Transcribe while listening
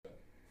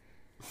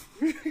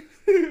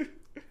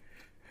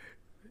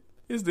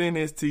It's the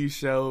NST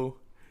show.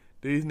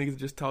 These niggas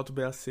just talked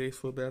about sex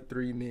for about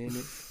 3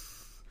 minutes.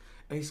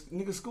 Hey,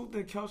 nigga, scoot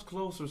that couch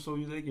closer so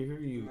they can hear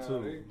you,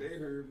 too. They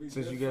heard me.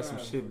 Since you got some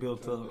shit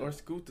built up. Or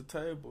scoot the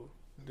table.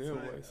 Their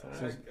way.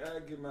 I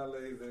get my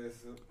legs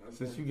ass up.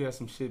 Since you got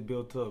some shit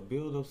built up,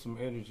 build up some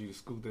energy to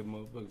scoot that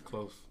motherfucker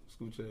close.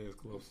 Scoot your ass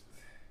close.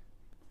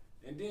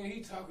 And then he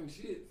talking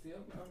shit. See,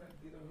 I'm gonna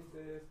get on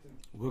his ass too.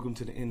 Welcome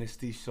to the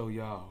NST show,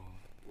 y'all.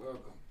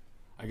 Welcome.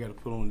 I gotta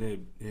put on that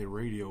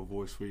radio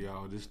voice for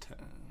y'all this time.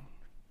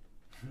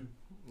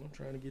 I'm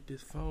trying to get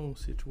this phone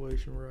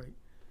situation right.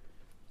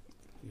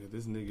 Yeah,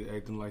 this nigga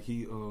acting like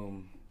he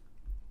Don't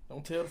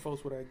tell the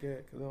folks what I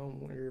got, cause I don't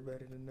want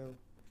everybody to know.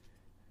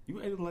 You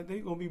acting like they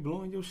gonna be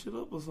blowing your shit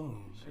up or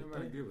something.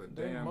 Anybody give a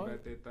damn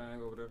about that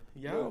thing over there?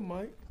 Y'all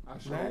might. I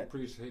sure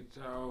appreciate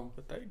y'all.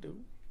 But they do.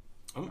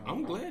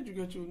 I'm glad you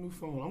got your new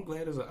phone. I'm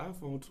glad it's an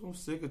iPhone too. I'm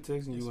sick of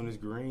texting you on this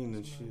green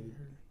and shit.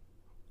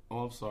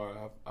 Oh, I'm sorry.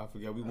 I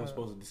forgot we weren't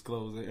supposed to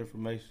disclose that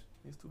information.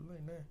 It's too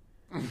late now.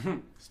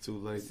 It's too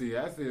late. See,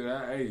 I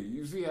said, hey,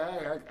 you see,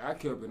 I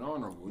kept it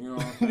honorable. You know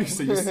what I'm saying? You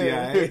say you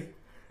CIA?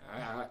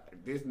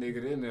 This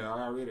nigga in there,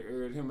 I already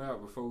aired him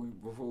out before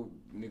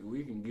nigga,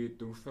 we can get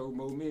through 4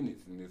 more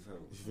minutes in this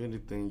house. If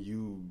anything,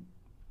 you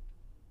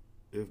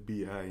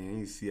FBI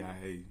ain't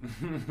CIA.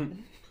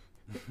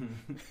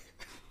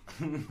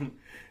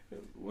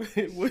 What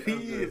he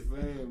is?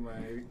 Saying,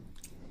 man,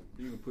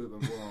 you can put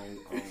them on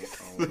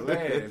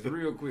blast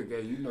real quick.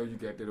 Hey, you know you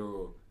got that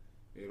old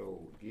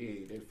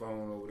that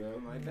phone over there.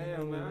 I'm like,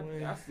 damn,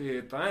 man, I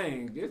said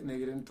things. This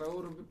nigga done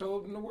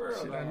told him the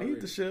world. Shit, I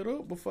need to shut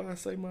up before I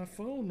say my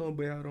phone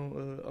number out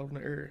on the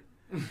air.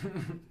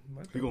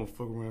 He gonna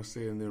fuck around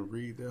saying and then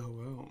read that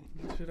hoe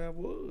out. Shit, I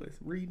was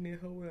reading that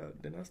hoe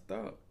out. Then I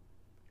stopped.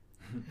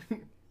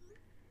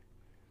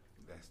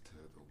 That's to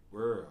the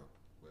world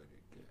what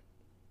it get.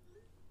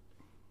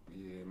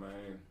 Yeah,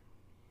 man.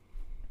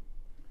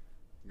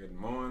 Good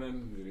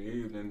morning, good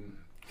evening,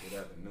 good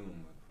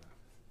afternoon,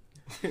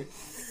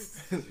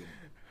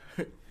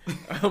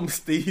 I'm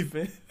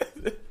Steven.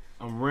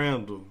 I'm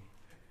Randall.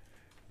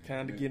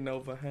 Kinda getting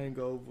over a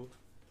hangover.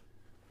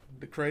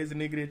 The crazy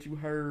nigga that you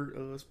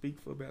heard speak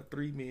for about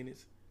 3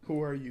 minutes.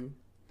 Who are you?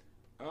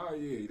 Oh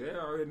yeah, they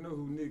already know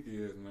who Nick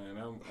is, man.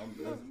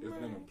 It's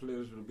been a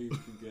pleasure to be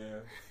with you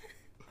guys.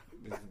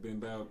 This has been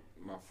about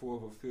my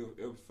 4th or 5th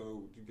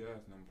episode with you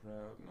guys, and I'm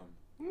proud, and I'm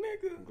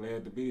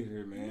glad to be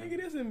here, man. Nigga,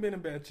 this ain't been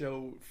about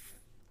your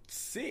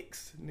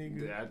 6,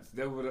 nigga.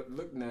 That's what I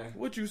look now.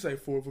 What you say,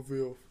 4th or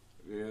 5th?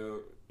 Yeah,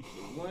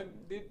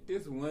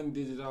 this one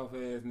digit off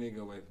ass nigga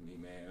away from me,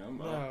 man.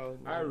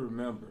 I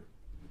remember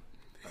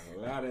a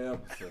lot of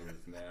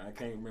episodes now. I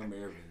can't remember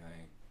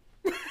everything.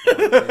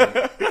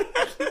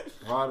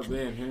 Part of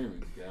being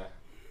human, guy.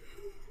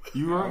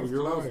 You right.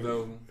 You're close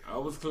though. I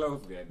was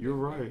close that day. You're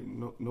right.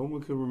 No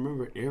one can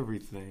remember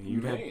everything.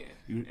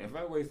 If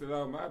I wasted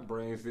all my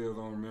brain cells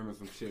on remembering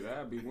some shit,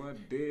 I'd be one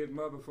dead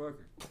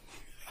motherfucker.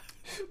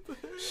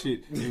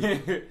 Shit.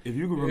 If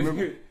you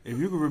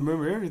could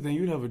remember everything,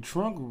 you'd have a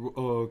trunk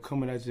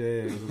coming at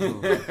your ass.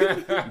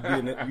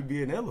 You'd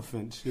be an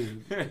elephant. Shit.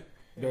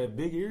 You got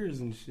big ears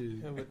and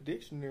shit. Have a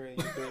dictionary in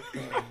your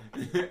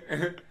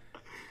back.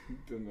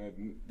 To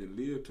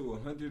live to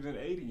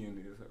 180 in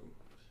this hoe.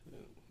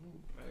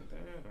 Like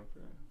damn.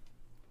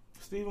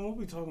 Steven, what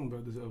we talking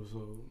about this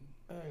episode?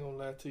 I ain't gonna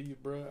lie to you,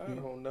 bro. I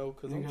don't know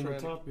because I'm trying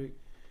topic.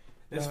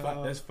 That's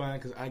fine. That's fine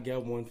because I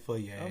got one for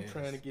you. I'm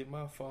trying to get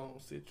my phone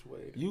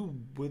situated. You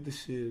with the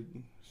shit?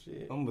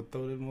 Shit. I'm gonna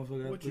throw that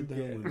motherfucker out the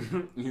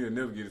window. You'll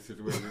never get a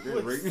situation like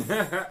that, right?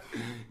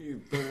 You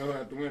throw it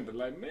out the window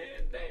like, man,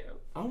 damn.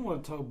 I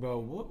want to talk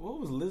about what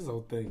was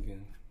Lizzo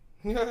thinking.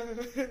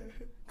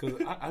 Cause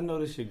I know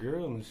this your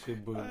girl and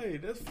shit, but hey,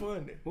 that's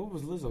funny. What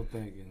was Lizzo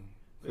thinking?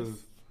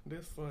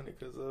 That's funny,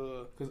 cause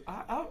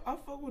I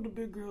fuck with the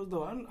big girls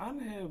though. I done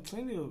had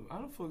plenty of.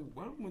 I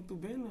went through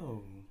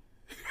Benno.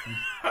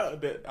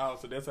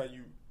 So that's how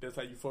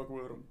you fuck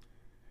with them.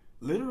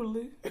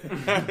 Literally. You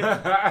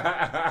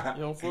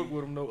don't fuck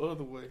with them no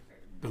other way.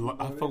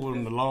 I fuck with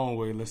them the long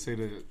way. Let's say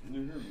that.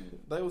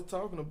 They was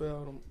talking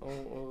about them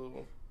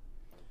on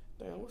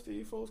damn, what's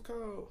these folks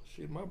called?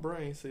 Shit, my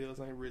brain cells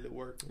ain't really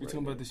working. You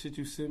talking about the shit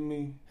you sent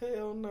me?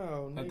 Hell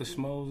no. Not the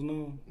schmoes,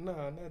 no?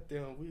 Nah, not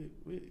them.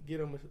 We get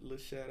them a little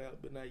shout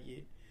out, but not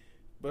yet.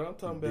 But I'm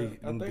talking about.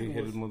 I think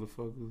big-headed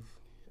motherfuckers.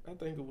 I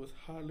think it was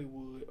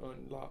Hollywood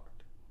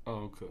Unlocked.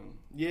 Oh, okay.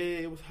 Yeah,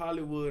 it was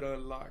Hollywood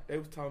Unlocked. They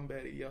was talking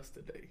about it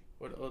yesterday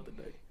or the other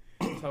day.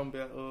 Talking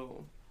about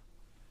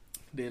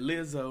that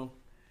Lizzo.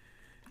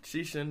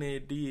 She shouldn't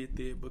have did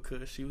that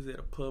because she was at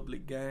a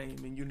public game,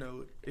 and you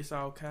know it's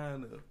all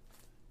kind of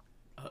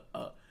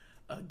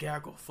a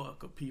gaggle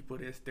fuck of people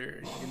that's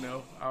there. You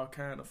know, all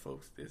kind of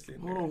folks that's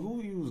in there. Hold on,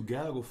 who used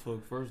gaggle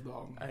fuck first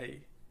off?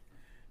 Hey,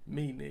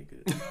 me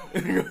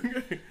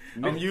nigga.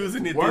 I'm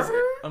using it.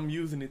 I'm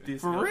using it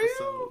this For episode.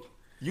 Real?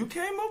 You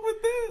came up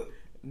with that?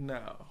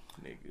 No,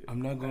 nigga.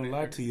 I'm not gonna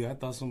lie to you. I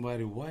thought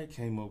somebody white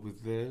came up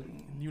with that.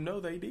 You know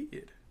they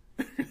did.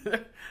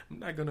 I'm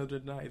not gonna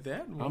deny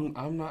that one.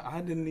 I'm not.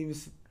 I didn't even.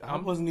 I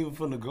wasn't even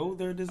finna go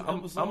there this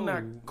episode. I'm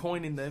not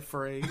coining that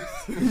phrase.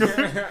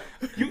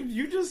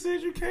 You just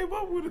said you came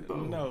up with it though.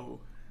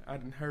 No, I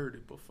didn't heard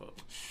it before.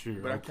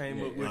 Sure, but I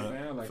came up with it.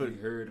 Sound like you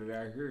heard it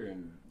out here,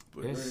 and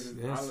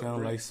that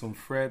sound like some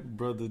frat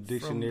brother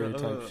dictionary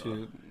type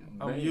shit.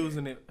 I'm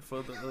using it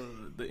for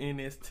the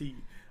NST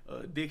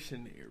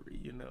dictionary.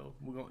 You know,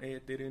 we're gonna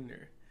add that in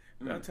there.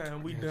 By the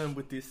time we done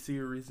with this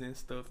series and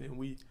stuff,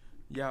 and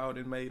y'all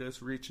done made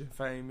us rich and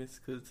famous,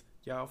 cause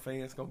y'all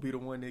fans gonna be the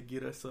one that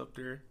get us up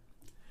there.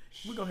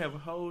 We're gonna have a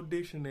whole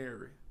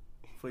dictionary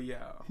for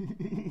y'all.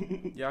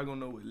 Y'all gonna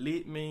know what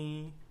lit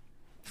mean,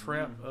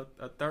 trap,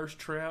 a thirst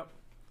trap.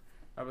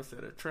 I would say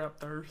a trap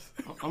thirst.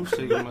 I'm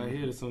shaking my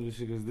head at some of this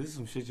shit, cause this is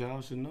some shit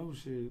y'all should know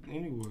shit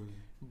anyway.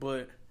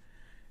 But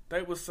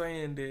they was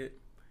saying that,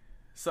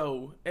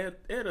 so at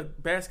a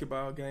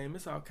basketball game,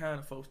 it's all kind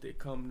of folks that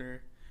come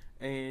there.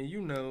 And,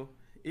 you know,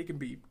 it can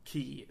be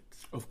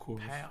kids. Of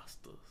course.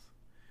 Pastors.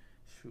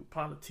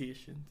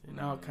 Politicians. And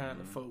all kind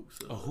of folks.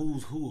 A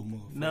who's who of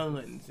motherfuckers.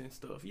 Nuns and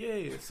stuff.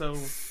 Yeah. So,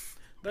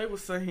 they were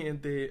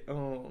saying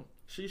that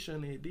she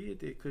shouldn't have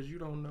did that because you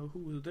don't know who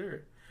was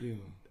there. Yeah.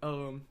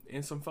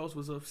 And some folks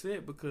was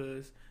upset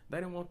because they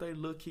didn't want their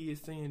little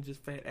kids seeing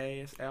just fat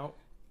ass out.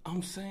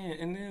 I'm saying,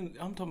 and then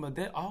I'm talking about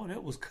that. All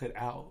that was cut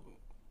out.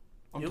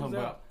 I'm talking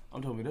about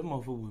that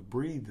motherfucker was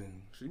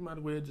breathing. She might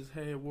as well just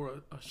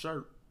wore a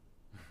shirt.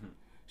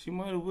 She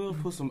might as well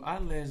put some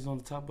eyelashes on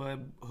the top of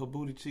her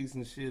booty cheeks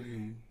and shit,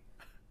 and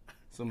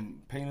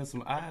painted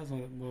some eyes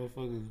on that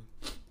motherfucker.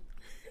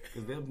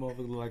 Cause that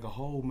motherfucker look like a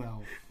whole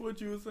mouth. What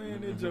you was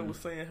saying? That Joe was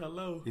saying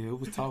hello. Yeah, it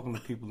was talking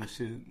to people and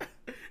shit.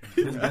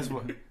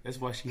 That's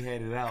why she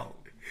had it out.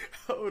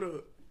 Hold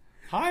up.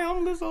 Hi,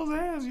 I'm Lizzo's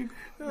ass.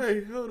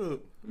 Hey, hold up.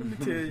 Let me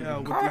tell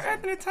y'all Carl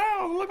Anthony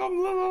Towns, look, I'm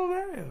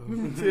Lizzo's ass. Let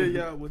me tell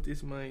y'all what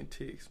this man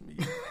text me.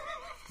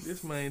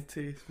 This man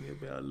text me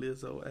about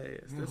Lizzo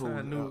ass. That's how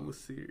I knew it was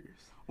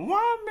serious.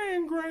 One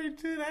man grade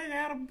till they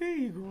got a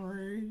B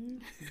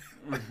grade.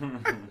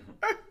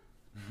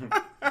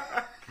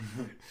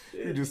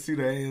 You just see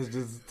the ass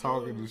just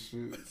talking to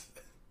shit.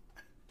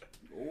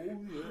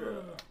 Oh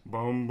yeah.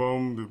 Boom,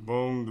 boom, the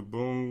boom, the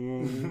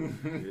boom.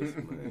 This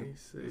man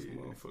said, this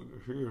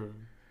motherfucker here.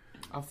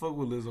 I fuck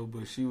with Lizzo,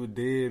 but she was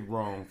dead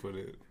wrong for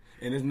that.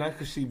 And it's not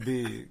cause she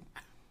big.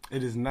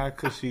 It is not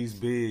cause she's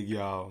big,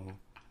 y'all.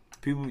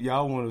 People,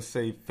 y'all want to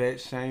say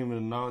fat shaming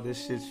and all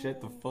this shit.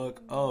 Shut the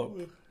fuck up.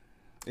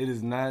 It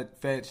is not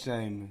fat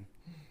shaming.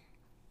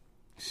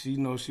 She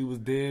knows she was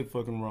dead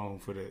fucking wrong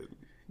for that.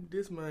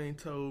 This man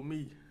told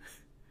me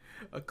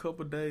a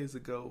couple days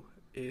ago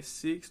at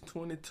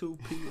 6:22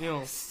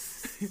 p.m.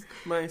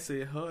 Man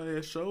said her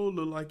ass sure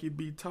look like it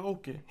be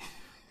talking.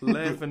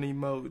 Laughing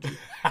emoji.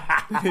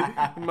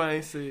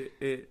 Man said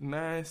at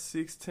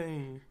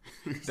 9:16.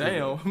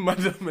 Damn, my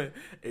dumb man.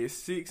 At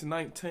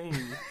 6:19.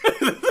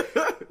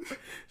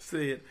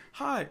 Said,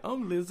 hi,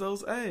 I'm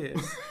Lizzo's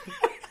ass.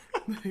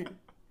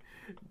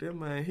 That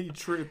man, he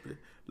tripping.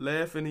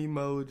 Laughing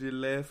emoji.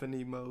 Laughing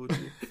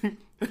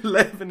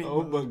emoji.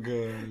 Oh my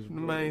gosh. The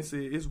man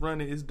said, it's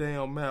running its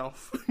damn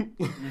mouth.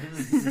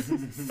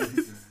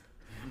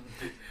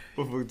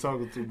 Motherfucker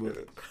talking too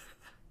much.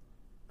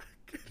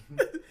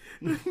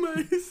 The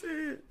man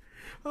said,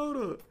 hold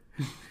up.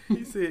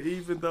 He said,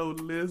 even though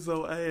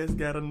Lizzo ass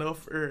got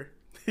enough air,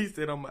 he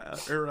said, I'm going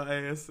to air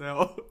her ass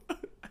out.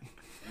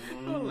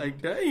 I'm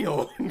like,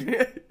 damn.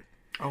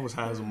 I was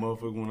high as a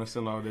motherfucker when I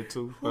sent all that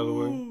too, by the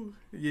way.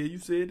 Yeah, you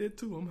said that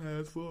too. I'm high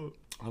as fuck.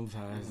 I was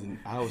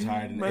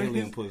higher than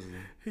alien pussy.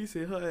 He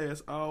said her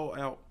ass all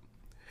out.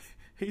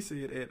 He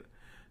said at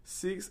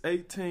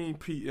 6:18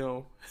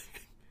 p.m.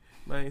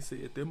 Man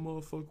said that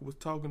motherfucker was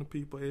talking to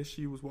people as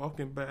she was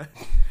walking by.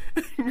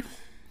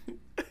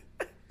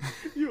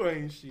 You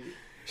ain't shit.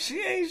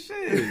 She ain't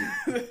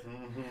shit.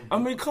 I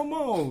mean, come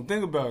on.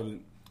 Think about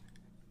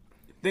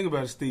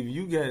it, Stevie.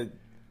 You got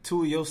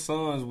two of your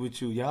sons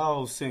with you.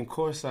 Y'all sitting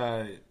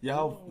courtside.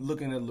 Y'all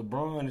looking at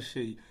LeBron and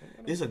shit.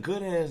 It's a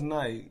good ass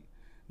night.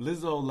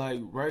 Lizzo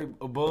like right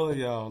above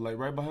y'all, like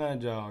right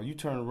behind y'all. You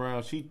turn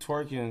around, she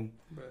twerking.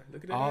 Bruh,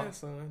 look at that ass,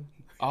 son.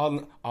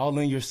 All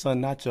in your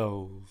son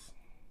nachos.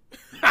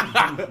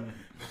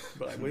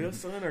 Like, well,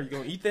 son, are you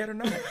gonna eat that or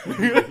not?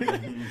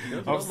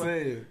 I'm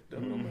saying.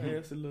 Don't know my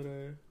ass a little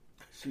ass.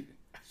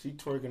 She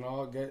twerking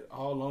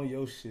all on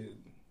your shit,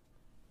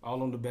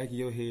 all on the back of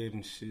your head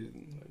and shit.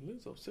 Like,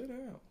 Lizzo, sit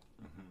down.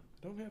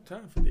 Don't have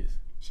time for this.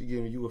 She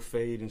giving you a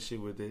fade and shit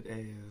with that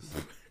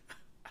ass.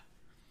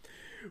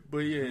 But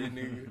yeah,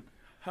 nigga,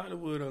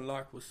 Hollywood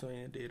Unlocked was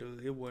saying that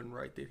it wasn't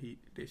right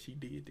that she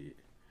did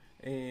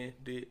that, and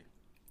that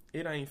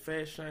it ain't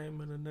fat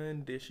shaming or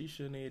nothing, that she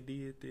shouldn't have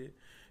did that.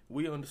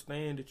 We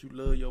understand that you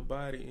love your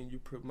body and you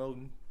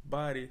promoting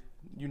body,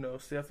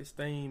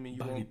 self-esteem, and you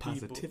body want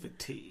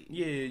positivity.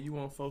 Yeah, you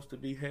want folks to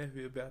be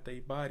happy about their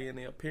body and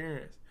their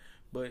appearance,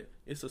 but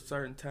it's a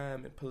certain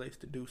time and place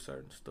to do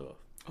certain stuff.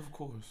 Of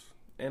course.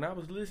 And I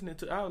was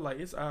like,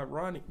 it's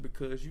ironic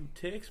because you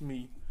text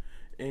me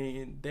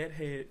and that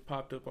had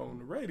popped up on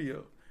the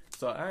radio.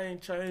 So I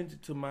ain't changed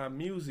it to my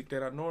music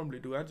that I normally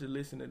do. I just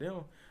listen to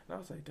them. And I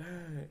was like,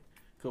 dang.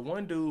 Cause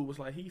one dude was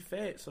like, he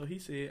fat. So he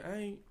said,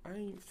 I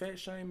ain't fat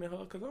shaming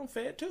her cause I'm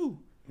fat too.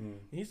 And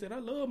he said, I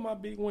love my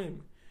big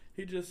women.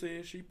 He just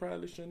said she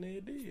probably shouldn't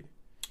have did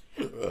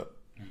it.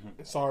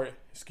 Sorry.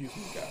 Excuse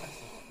me,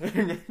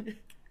 guys.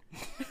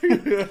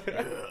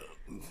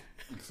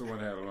 Someone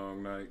had a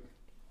long night.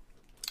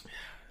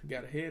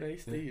 Got a headache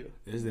still.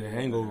 It's that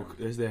hangover.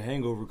 It's that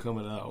hangover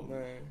coming out.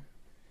 Man.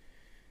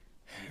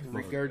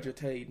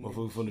 Regurgitating.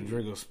 Motherfucker from the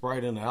drink of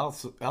Sprite and the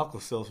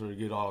Alka-Seltzer to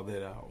get all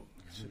that out.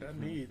 Shit, I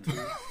need to.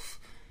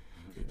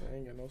 I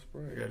ain't got no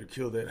Sprite. I gotta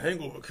kill that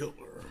hangover killer.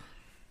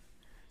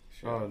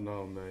 Sure. Oh,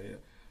 no, man.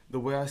 The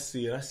way I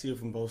see it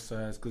from both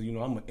sides. Because, you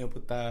know, I'm an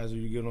empathizer.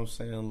 You get what I'm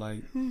saying?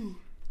 Like,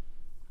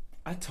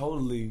 I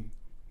totally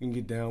can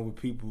get down with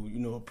people, you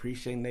know,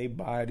 appreciating their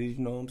bodies.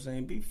 You know what I'm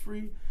saying? Be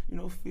free. You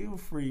know, feel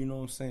free. You know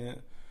what I'm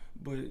saying?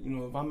 But, you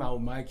know, if I'm out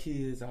with my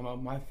kids, I'm out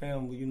with my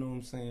family, you know what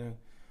I'm saying?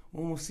 I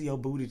want to see your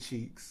booty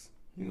cheeks.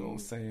 You know what I'm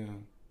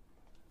saying?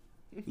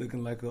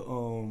 Looking like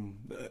an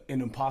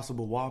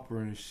impossible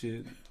Whopper and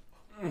shit.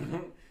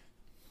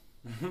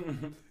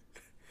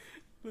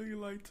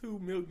 Looking like two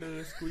milk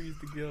duds squeezed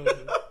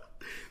together.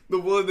 The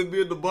ones that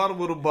be at the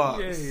bottom of the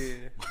box. Yeah.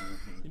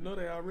 You know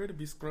they already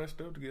be scrunched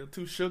up together.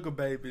 Two sugar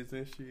babies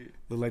and shit.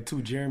 Look like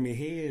two Jeremy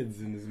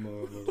heads in this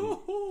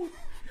motherfucker.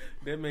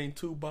 That mean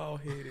two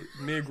bald-headed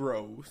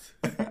Negroes.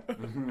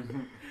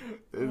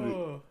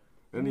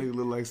 That nigga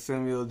look like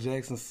Samuel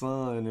Jackson's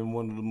son in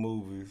one of the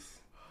movies.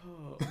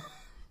 Oh.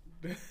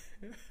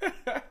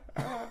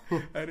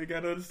 I didn't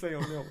got nothing to say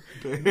on that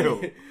one.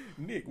 Damn.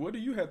 Nick, what do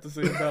you have to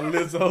say about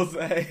Lizzo's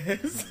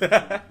ass?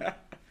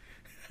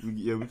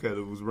 Yeah, we kind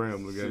of was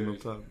rambling. Got no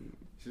topic.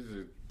 She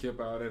just kept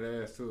all that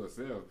ass to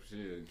herself.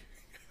 Shit.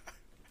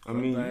 I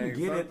mean,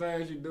 some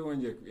things you do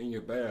in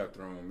your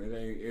bathroom.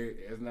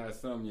 It's not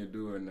something you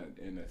do in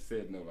a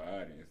setting of an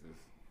audience.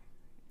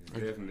 It's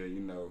definitely,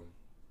 you know,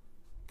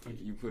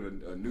 you put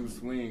a new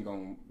swing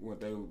on what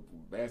they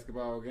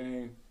basketball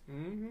game.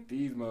 Mm-hmm.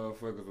 These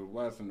motherfuckers was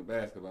watching the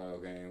basketball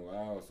game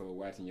while also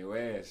watching your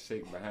ass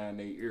shake behind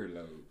their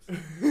earlobes.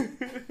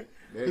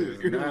 That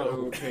is not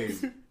okay.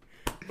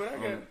 But I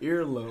got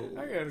earlobe.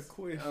 I got a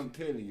question. I'm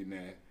telling you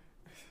now.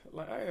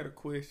 Like, I had a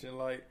question.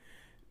 Like,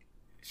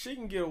 she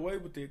can get away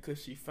with it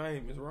because she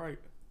famous, right?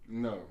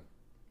 No.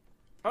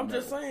 I'm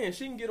just saying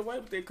she can get away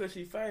with it because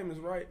she famous,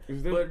 right?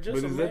 Is that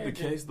the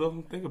case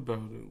though? Think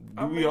about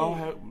it. We all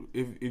have.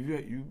 If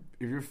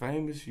you're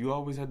famous, you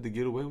always have to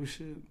get away with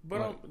shit.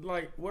 But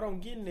what I'm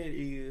getting at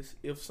is,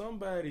 if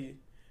somebody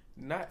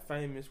not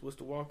famous was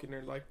to walk in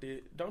there like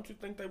that, don't you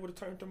think they would have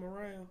turned them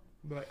around?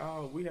 Be like,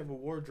 oh, we have a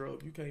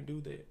wardrobe, you can't do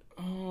that.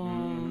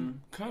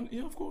 Kind of,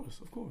 yeah, of course.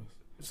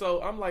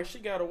 So I'm like, she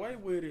got away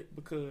with it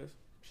because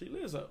she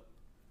Lizzo.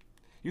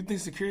 You think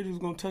security was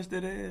gonna touch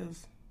that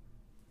ass?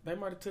 They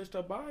might have touched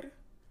her body.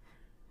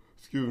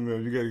 Excuse me,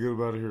 man. You gotta get up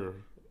out of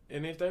here.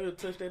 And if they would have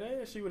touched that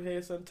ass, she would have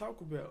had something to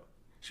talk about.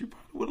 She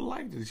probably would have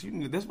liked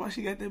it. That's why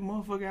she got that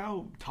motherfucker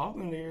out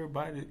talking to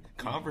everybody,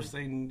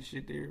 conversating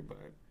shit to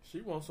everybody.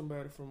 She wants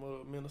somebody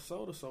from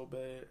Minnesota so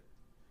bad.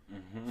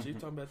 Mm-hmm. She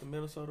talking about the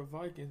Minnesota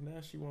Vikings.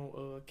 Now she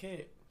want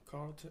Cat.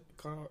 Carl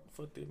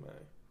fuck that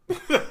man.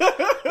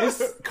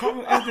 It's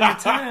Carl Anthony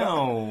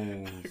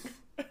Towns.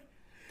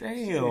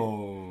 Damn.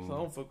 So I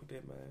don't fuck with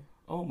that man.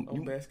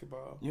 On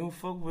basketball. You don't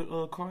fuck with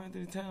Carl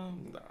Anthony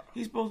Towns? Nah.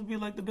 He's supposed to be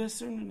like the best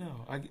center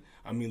now.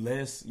 I mean,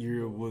 last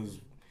year was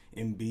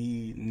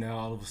Embiid. Now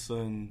all of a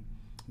sudden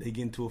they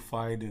get into a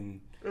fight and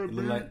it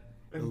look like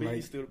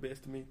Embiid's still the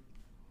best to me.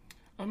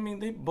 I mean,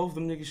 both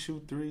them niggas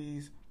shoot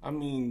threes. I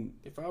mean,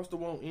 if I was to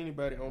want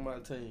anybody on my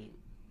team,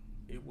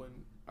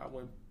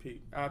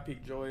 I'd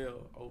pick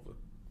Joel over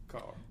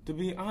Carl. To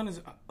be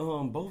honest,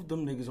 both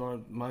them niggas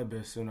aren't my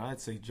best center. I'd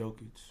say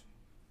Jokic.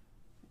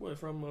 What,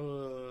 from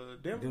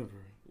Denver?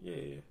 Denver.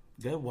 Yeah.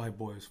 That white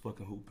boy is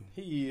fucking hooping.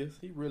 He is.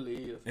 He really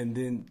is. And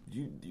then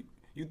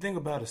you think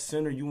about a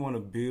center you want to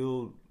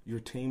build your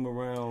team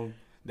around.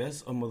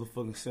 That's a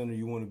motherfucking center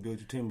you want to build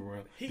your team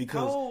around.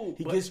 Because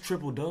he gets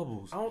triple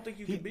doubles. I don't think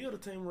you can build a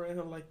team around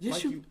him like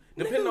you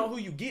depending on who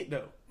you get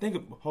though.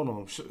 Hold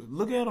on.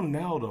 Look at them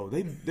now though.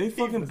 They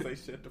fucking say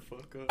shut the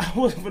fuck up. I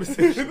wasn't about to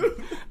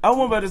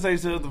say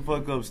shut the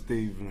fuck up,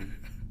 Steven.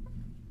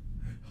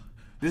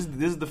 This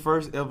is the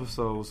first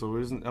episode, so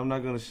I'm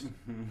not gonna.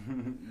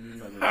 You're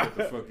not gonna shut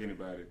the fuck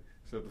anybody.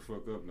 Shut the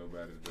fuck up,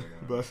 nobody's going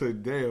on. But I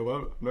said, damn,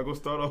 I'm not gonna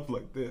start off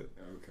like that.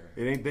 Okay.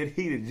 It ain't that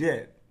heated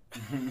yet.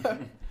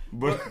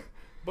 But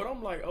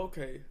I'm like,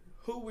 okay,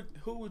 who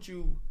would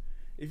you,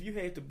 if you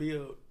had to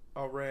build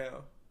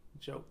around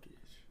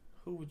Jokic,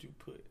 who would you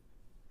put?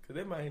 Cause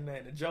that man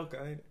ain't a Joker,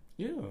 ain't it?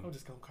 Yeah. I'm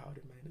just gonna call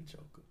that man a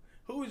Joker.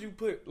 Who would you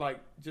put like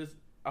just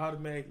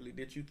automatically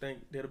that you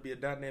think that'll be a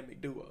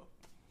dynamic duo?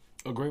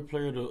 A great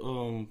player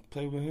to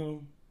play with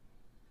him.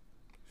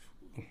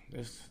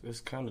 That's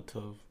kind of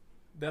tough.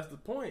 That's the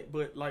point.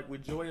 But like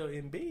with Joel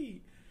Embiid,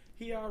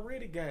 he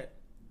already got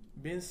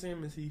Ben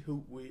Simmons. He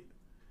hoop with.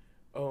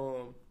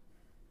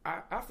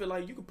 I feel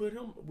like you could put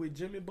him with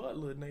Jimmy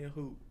Butler and they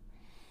hoop.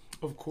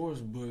 Of course,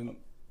 but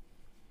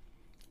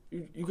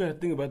you got to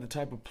think about the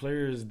type of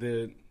players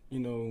that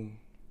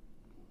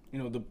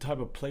the type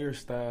of player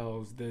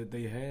styles that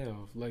they have.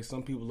 Like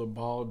some people are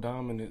ball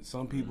dominant.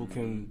 Some people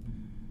can,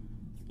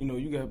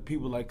 you got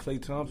people like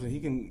Klay Thompson.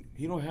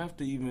 He don't have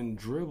to even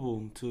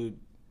dribble to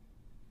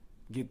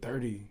get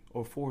 30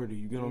 or 40.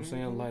 You get what I'm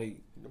saying? Like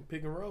them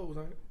pick and rolls,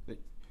 ain't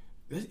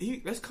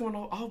it? That's coming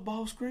off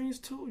ball screens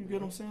too. You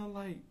get what I'm saying?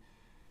 Like,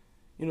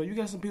 you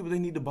got some people they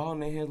need the ball in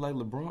their hands like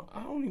LeBron.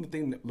 I don't even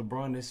think that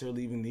LeBron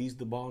necessarily even needs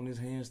the ball in his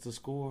hands to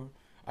score.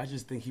 I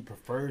just think he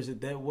prefers it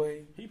that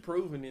way. He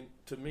proven it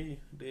to me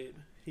that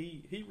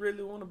he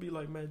really want to be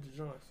like Magic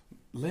Johnson.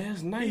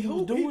 Last night he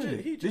was doing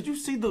it. Did you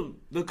see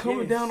the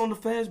coming down on the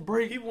fast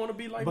break? He want to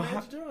be like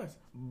Magic Johnson.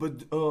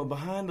 But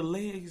behind the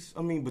legs,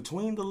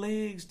 between the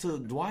legs to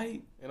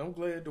Dwight. And I'm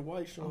glad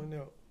Dwight showing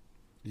out.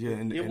 Yeah,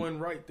 and it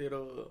wasn't right that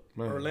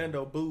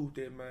Orlando booed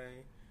that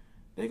man.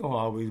 They gonna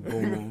always boo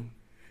him.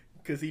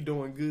 Because he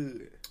doing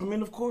good.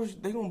 Of course,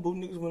 they gonna boo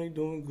niggas when they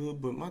doing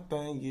good. But my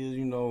thing is,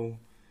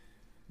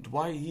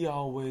 Dwight, he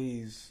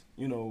always,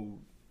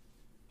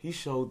 he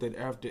showed that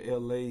after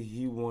L.A.,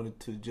 he wanted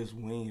to just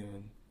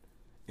win.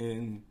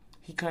 And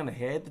he kind of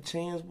had the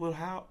chance with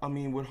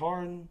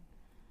Harden,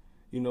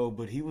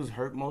 but he was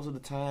hurt most of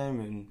the time.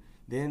 And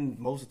then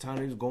most of the time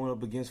he was going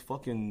up against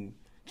fucking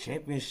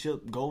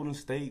championship Golden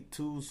State,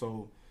 too.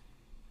 So,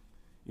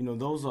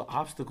 those are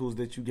obstacles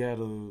that you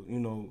gotta,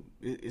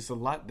 it's a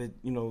lot that,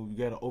 you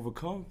gotta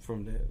overcome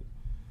from that.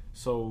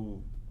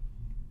 So,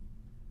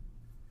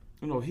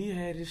 he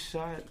had his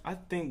shot. I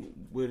think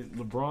with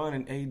LeBron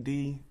and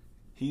AD,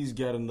 he's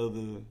got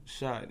another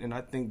shot. And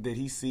I think that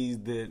he sees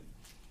that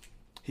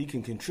he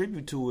can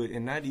contribute to it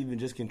and not even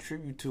just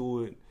contribute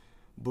to it,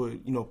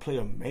 but, play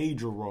a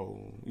major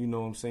role. You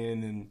know what I'm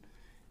saying?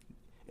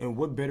 And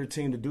what better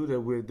team to do that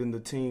with than the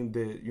team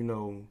that,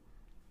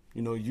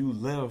 you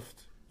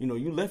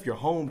left your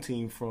home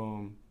team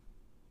from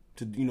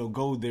to,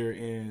 go there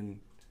and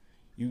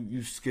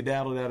you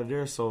skedaddled out of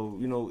there. So,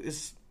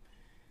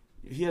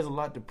 he has a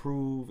lot to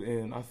prove,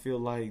 and I feel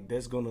like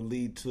that's going to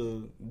lead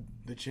to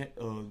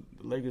the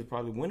Lakers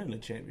probably winning the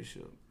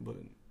championship. But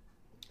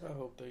I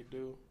hope they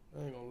do.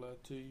 I ain't going to lie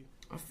to you.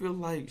 I feel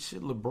like,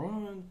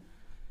 LeBron,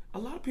 a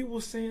lot of people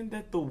are saying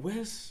that the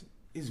West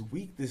is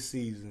weak this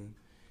season.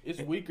 It's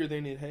weaker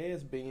than it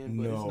has been,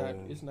 but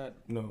it's not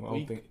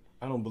weak.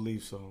 I don't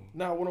believe so.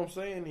 Now, what I'm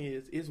saying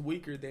is it's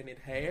weaker than it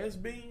has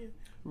been.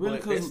 Really?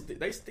 Because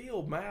they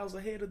still miles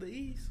ahead of the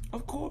East.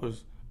 Of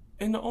course.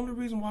 And the only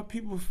reason why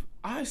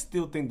I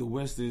still think the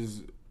West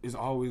is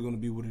always going to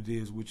be what it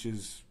is, which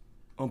is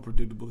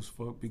unpredictable as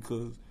fuck.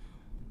 Because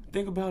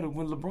think about it,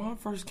 when LeBron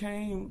first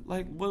came,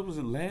 like, what was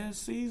it,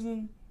 last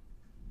season?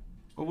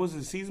 Or was it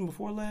the season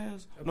before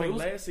last? I think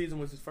last season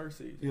was his first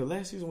season. Yeah,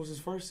 last season was his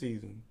first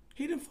season.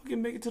 He didn't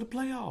fucking make it to the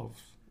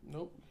playoffs.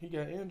 Nope, he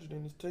got injured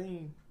in his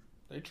team.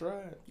 They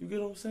tried. You get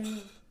what I'm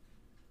saying?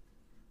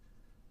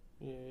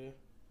 Yeah.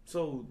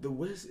 So the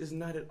West is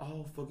not at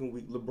all fucking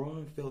weak.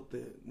 LeBron felt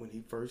that when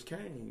he first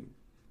came.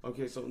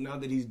 Okay, so now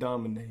that he's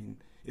dominating,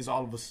 it's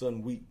all of a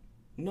sudden weak.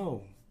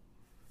 No.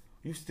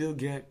 You still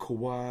got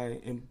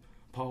Kawhi and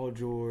Paul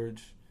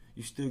George.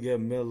 You still got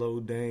Melo,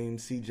 Dame,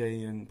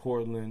 CJ in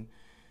Portland.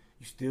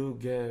 You still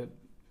got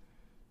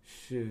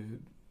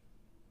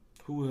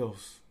who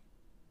else?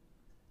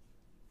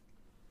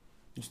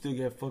 You still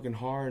got fucking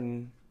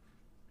Harden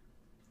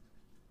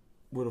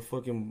with a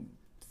fucking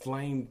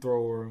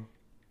flamethrower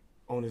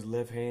on his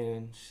left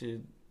hand.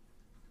 Shit.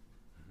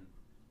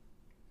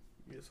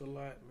 It's a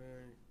lot,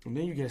 man. And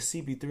then you got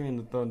CP3 in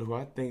the Thunder, who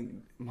I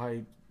think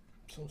might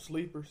some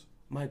sleepers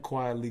might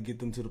quietly get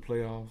them to the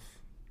playoffs.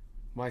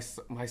 Might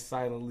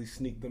silently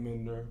sneak them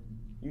in there.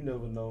 You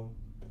never know.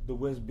 The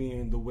West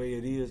being the way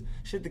it is,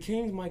 shit, the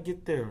Kings might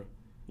get there.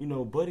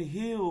 Buddy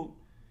Hield,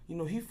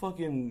 he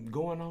fucking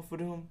going off for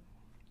them.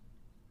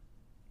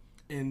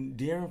 And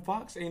De'Aaron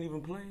Fox ain't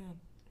even playing.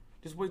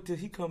 Just wait till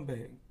he come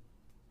back.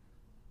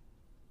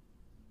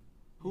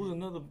 Who's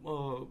another?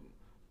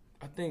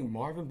 I think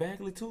Marvin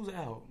Bagley too's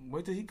out.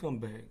 Wait till he come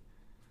back.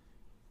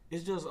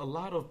 It's just a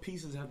lot of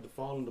pieces have to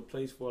fall into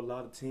place for a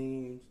lot of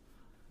teams.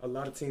 A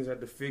lot of teams have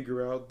to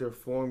figure out their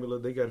formula.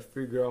 They got to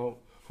figure out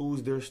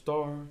who's their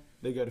star.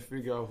 They got to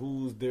figure out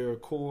who's their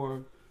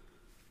core.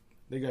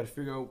 They got to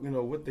figure out,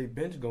 what their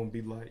bench gonna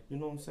be like. You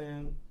know what I'm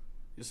saying?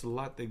 It's a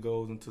lot that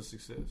goes into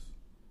success.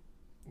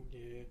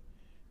 Yeah.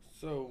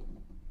 So,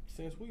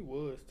 since we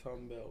was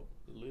talking about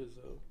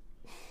LiZzo,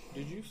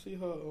 did you see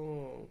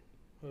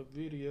her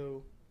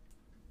video?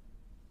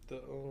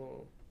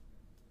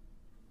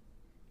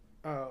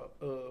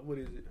 What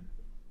is it?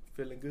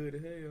 Feeling Good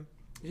as Hell?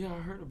 Yeah, I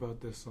heard about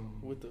that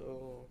song. With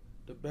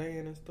the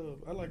band and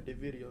stuff. I like that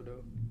video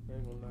though. I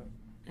ain't gonna lie.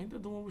 Ain't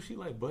that the one where she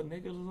like butt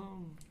naked or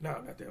something? No,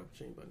 not that one.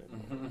 She ain't butt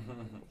naked.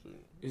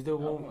 Is there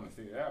one? I want to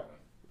see that one.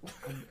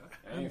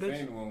 I ain't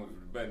seen the one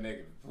with butt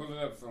naked. Pull it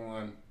up,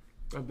 someone.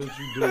 I bet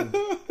you do.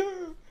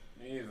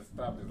 You need to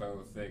stop this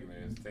whole segment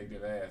and take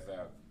that ass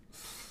out.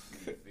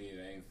 See it,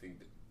 I ain't seen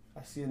it.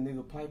 I see a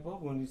nigga pipe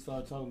up when he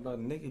started talking about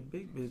naked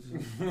big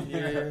bitches.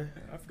 Yeah,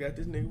 I forgot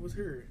this nigga was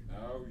here.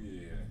 Oh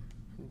yeah.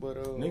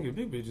 But Naked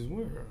big bitches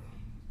where?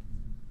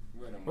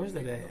 Where's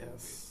that naked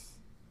ass?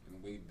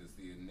 And waiting to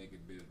see a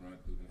naked bitch run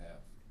through the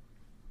house.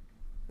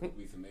 Cook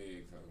me some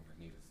eggs. I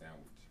need a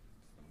sandwich.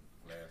 Some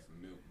glass of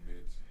milk,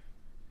 bitch.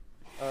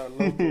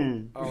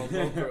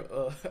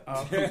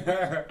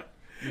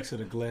 You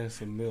said a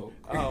glass of milk.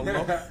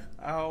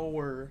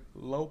 Our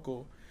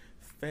local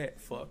fat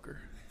fucker.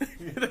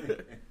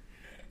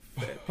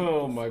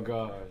 Oh my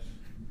gosh.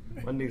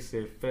 My nigga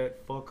said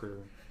fat fucker.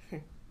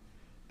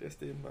 That's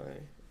it,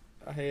 man.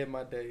 I had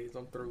my days.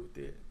 I'm through with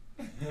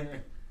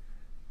that.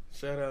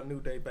 Shout out New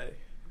Day Bay.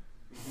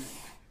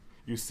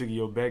 You sick of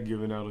your back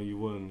giving out or you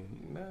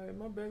wasn't? Nah,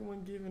 my back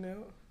wasn't giving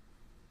out.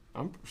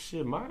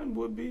 Mine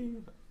would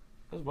be.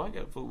 That's why I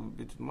got fuck with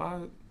bitches.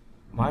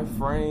 My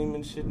frame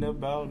and shit never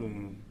about,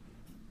 and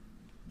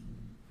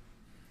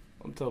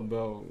I'm talking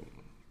about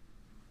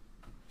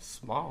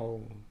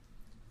small.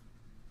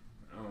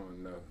 I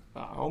don't know.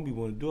 I don't be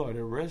want to do all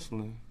that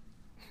wrestling.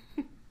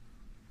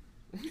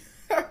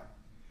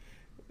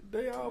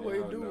 They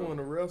always do want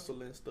to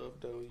wrestle and stuff,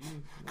 though.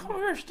 Come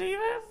here,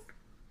 Steven.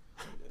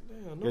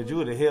 Damn, Got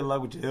you in the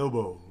headlock with your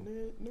elbow.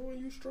 Knowing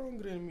you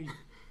stronger than me.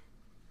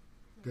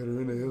 Got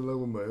her in the headlock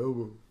with my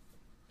elbow.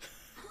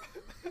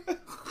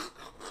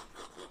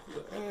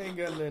 I ain't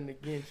got nothing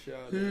against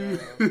y'all.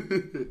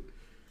 True,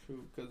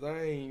 cause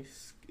I ain't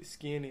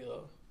skinny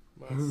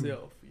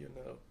myself. You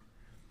know,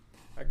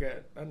 I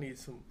need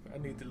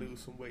to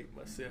lose some weight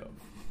myself.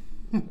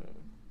 You know?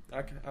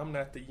 I'm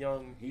not the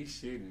young. He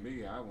shitting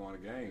me. I want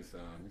to gain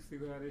some. You see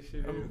how this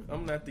shit is?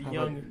 I'm not the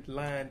young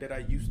lion that I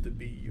used to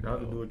be. You know,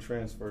 to do a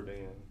transfer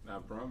then. I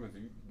promise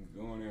you can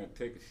go in there and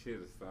take a shit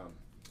or something.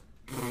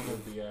 You'll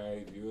be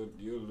alright.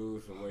 You'll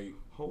lose some weight.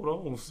 Hold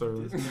on,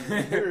 sir.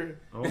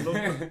 I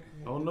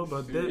don't know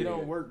about that. It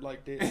don't work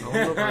like that. I don't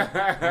know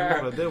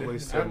about that way,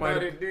 sir. That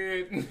might have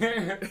did.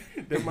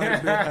 That might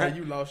have been how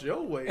you lost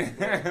your weight.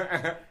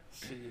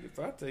 Shit, if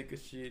I take a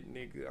shit,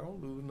 nigga, I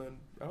don't lose nothing.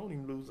 I don't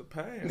even lose a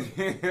pound.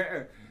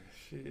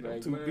 Shit, like,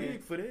 I'm too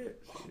big for that.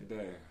 Shit,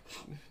 damn.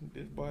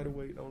 This body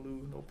weight don't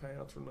lose no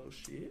pounds for no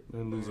shit.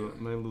 Man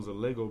lose a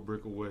Lego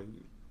brick of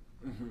weight.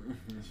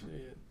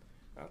 Shit.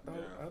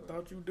 I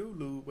thought you do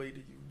lose weight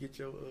if you get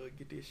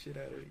this shit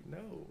out of it.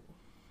 No.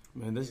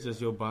 Man, that's just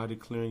your body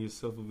clearing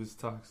yourself of its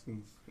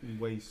toxins and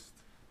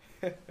waste.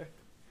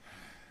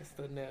 That's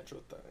the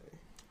natural thing.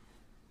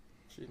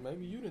 Shit,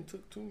 maybe you done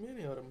took too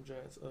many of them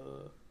giants,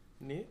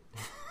 Nick.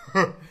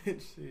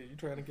 Shit, you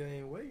trying to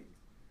gain weight.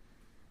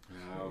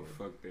 No,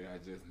 fuck that. I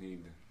just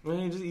need to.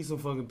 Man, just eat some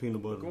fucking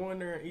peanut butter. Go in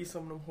there and eat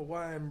some of them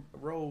Hawaiian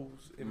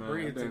rolls and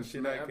breads and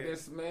shit like that. I've been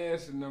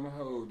smashing them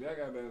hoes. Y'all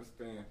gotta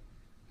understand.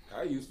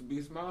 I used to be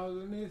smaller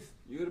than this.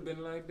 You'd have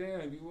been like,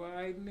 damn, you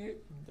alright,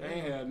 Nick? I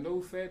ain't had no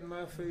fat in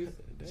my face.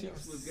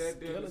 Cheeks was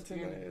goddamn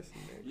skinny. Ass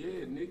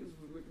yeah, niggas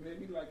was looking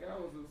at me like I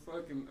was a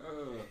fucking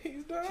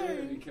he's dying.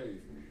 charity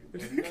case.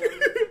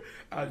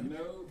 I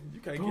know. You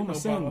can't throw get him no a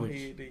sandwich.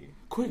 head then.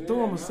 Quick,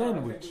 throw him a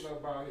sandwich. I can't get no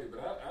bald head, but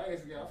I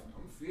actually I'm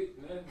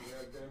fit now.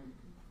 Goddamn.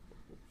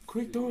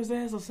 Quick, throw his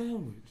ass a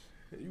sandwich.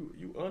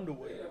 You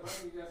underweight. Yeah, man,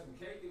 you got some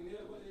cake in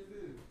there. What is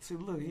this? See,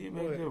 look, he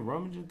back there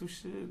rummaging through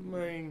shit.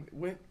 Man,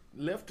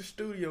 left the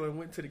studio and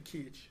went to the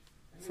kitchen.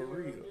 For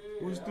real.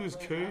 Yeah, What's this, I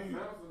cake? found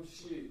some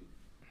shit.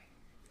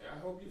 I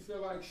hope you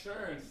feel like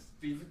sharing,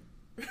 Stephen.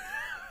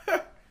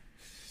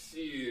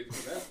 Shit,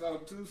 that's all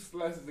 2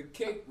 slices of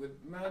cake with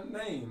my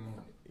name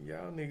on it.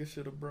 Y'all niggas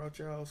should have brought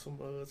y'all some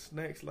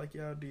snacks like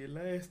y'all did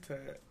last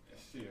time.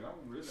 Shit,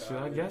 I'm really. Shit,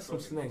 I got some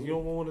snacks. Food. You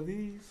don't want one of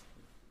these?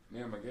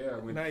 Man, my gal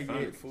went Not to yet,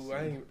 Sonic, fool.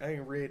 shit. I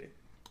ain't ready.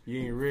 You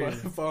ain't ready.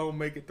 If I don't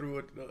make it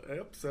through the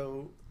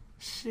episode.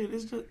 Shit,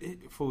 it's just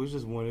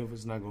one if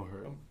it's not gonna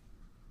hurt.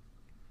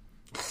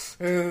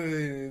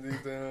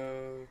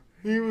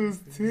 He was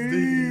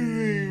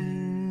teasing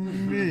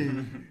me.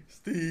 I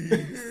Steve.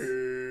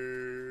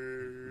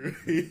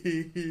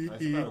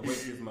 should not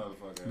wake this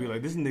motherfucker. Be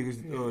like, this nigga's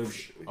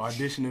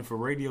auditioning for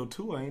radio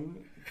too, ain't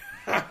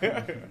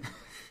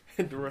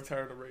it? To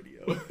retire to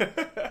radio.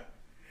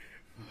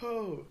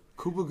 Oh.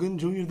 Cooper Gunn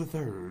Jr.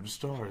 III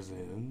stars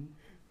in.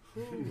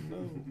 Oh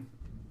no.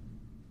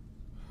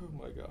 Oh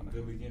my god.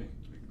 The beginning.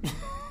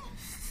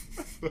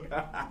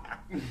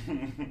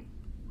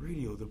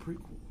 Radio, the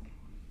prequel.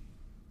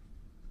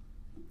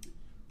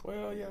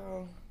 Well,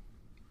 y'all.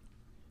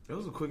 That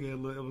was a quick ass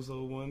little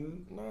episode, wasn't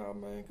it? Nah,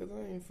 man, because I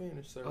ain't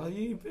finished, sir. Oh,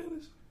 you ain't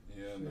finished?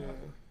 Yeah, Nah,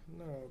 man.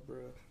 nah, bro.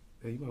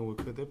 Hey, you might want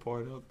to cut that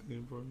part out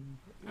then, bro.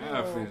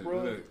 I finished.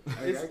 bro. Look,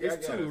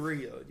 It's too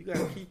real. You got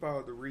to keep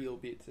all the real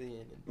bits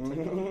in and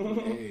take all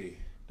Hey,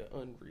 the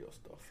unreal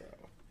stuff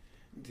out.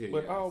 tell you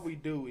But all guys. we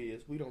do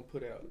is we don't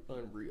put out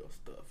unreal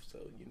stuff. So,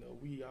 you know,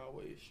 we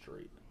always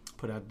straight.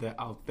 Put out that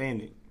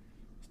authentic.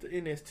 It's the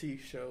NST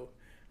show.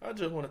 I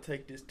just want to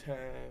take this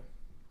time,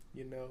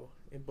 you know,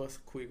 and bust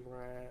a quick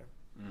rhyme.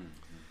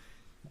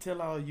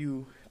 Tell all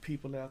you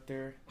people out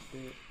there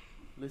that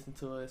listen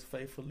to us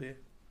faithfully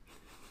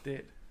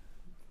that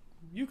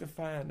you can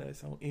find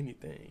us on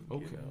anything.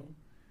 Okay. You know?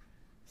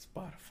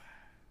 Spotify,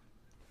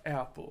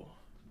 Apple,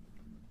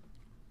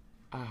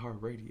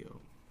 iHeartRadio.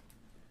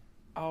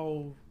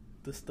 all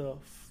the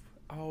stuff,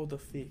 all the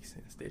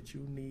fixings that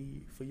you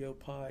need for your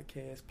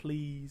podcast,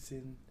 please,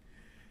 and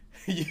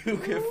you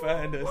can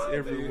find us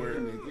everywhere.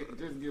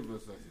 Just give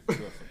us some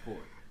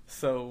support.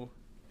 So,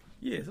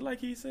 yes, like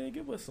he said,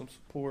 give us some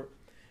support,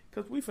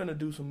 because we finna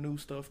do some new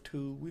stuff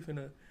too. We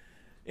finna,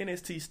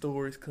 NST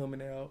stories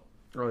coming out.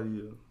 Oh,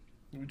 yeah.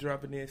 We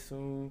dropping that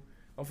soon.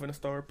 I'm finna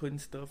start putting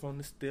stuff on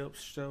the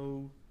Steps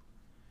show.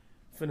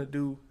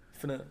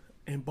 Finna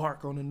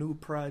embark on a new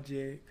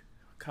project.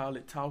 Call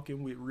it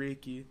Talking with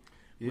Ricky.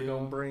 Yeah. We're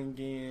gonna bring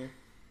in.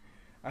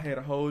 I had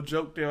a whole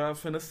joke there I was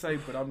finna say,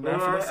 but I'm not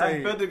finna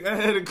say it.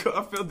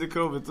 I felt the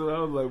COVID too. I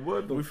was like,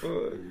 what the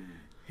fuck?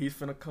 He's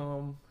finna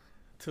come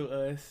to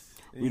us.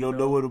 We don't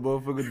know what a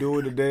motherfucker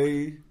doing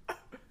today.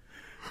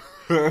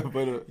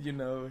 But you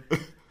know,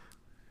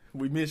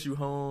 we miss you,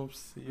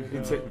 Holmes. You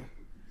know.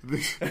 They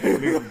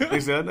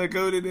said, I'm not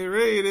going in there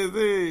rain, is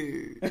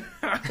it?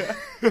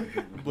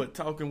 But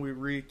Talking with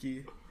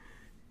Ricky,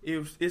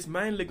 it's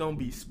mainly gonna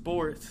be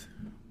sports,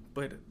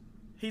 but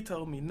he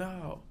told me,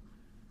 no,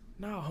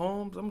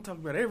 Holmes, I'm gonna talk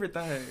about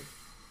everything,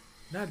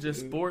 not just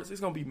sports. It's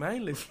gonna be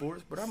mainly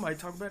sports, but I might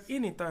talk about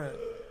anything,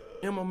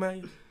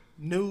 MMA,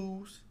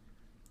 news.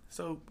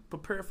 So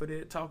prepare for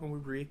that. Talking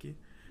with Ricky,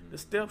 the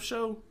Step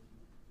Show.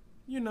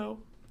 You know,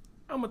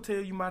 I'm gonna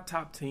tell you my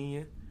top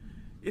 10.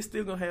 It's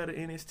still gonna have the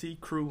NST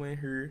crew in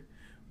here.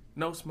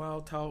 No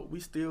small talk. We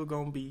still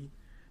gonna be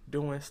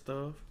doing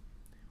stuff.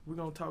 We're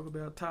gonna talk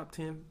about top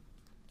 10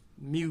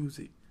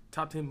 music,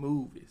 top 10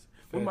 movies.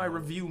 We might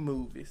review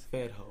movies.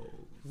 Fat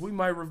hoes. We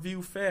might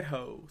review fat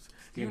hoes.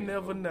 You Skinny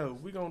never hoes. know.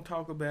 We're gonna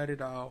talk about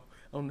it all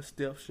on the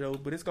Step Show,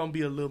 but it's gonna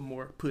be a little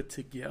more put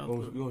together.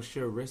 We're gonna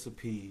share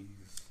recipes.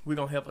 We're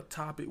gonna have a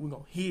topic. We're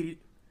gonna hit it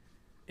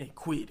and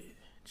quit it.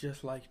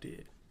 Just like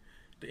that.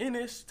 The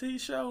NST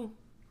show,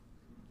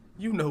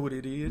 you know what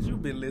it is.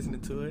 You've been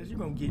listening to us. You're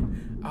going to get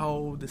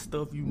all the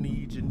stuff you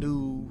need, your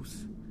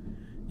news.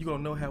 You're going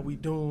to know how we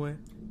doing.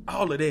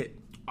 All of that.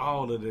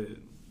 All of that.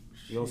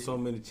 You know, so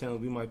many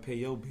channels, we might pay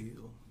your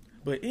bill.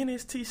 But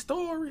NST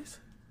stories,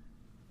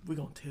 we're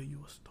going to tell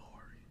you a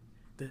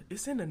story.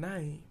 It's in the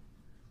name.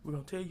 We're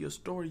going to tell you a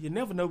story. You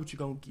never know what you're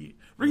going to get.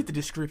 Read the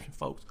description,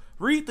 folks.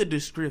 Read the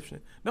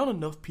description. Not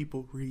enough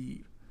people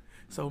read.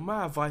 So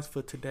my advice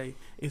for today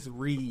is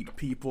read,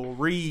 people.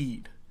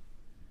 Read.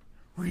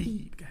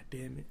 Read,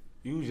 goddammit.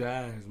 Use your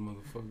eyes,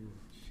 motherfucker.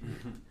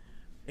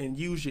 And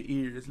use your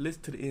ears.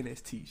 Listen to the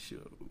NST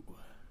show.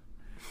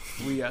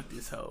 We out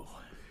this hoe.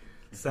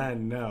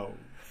 Sign out.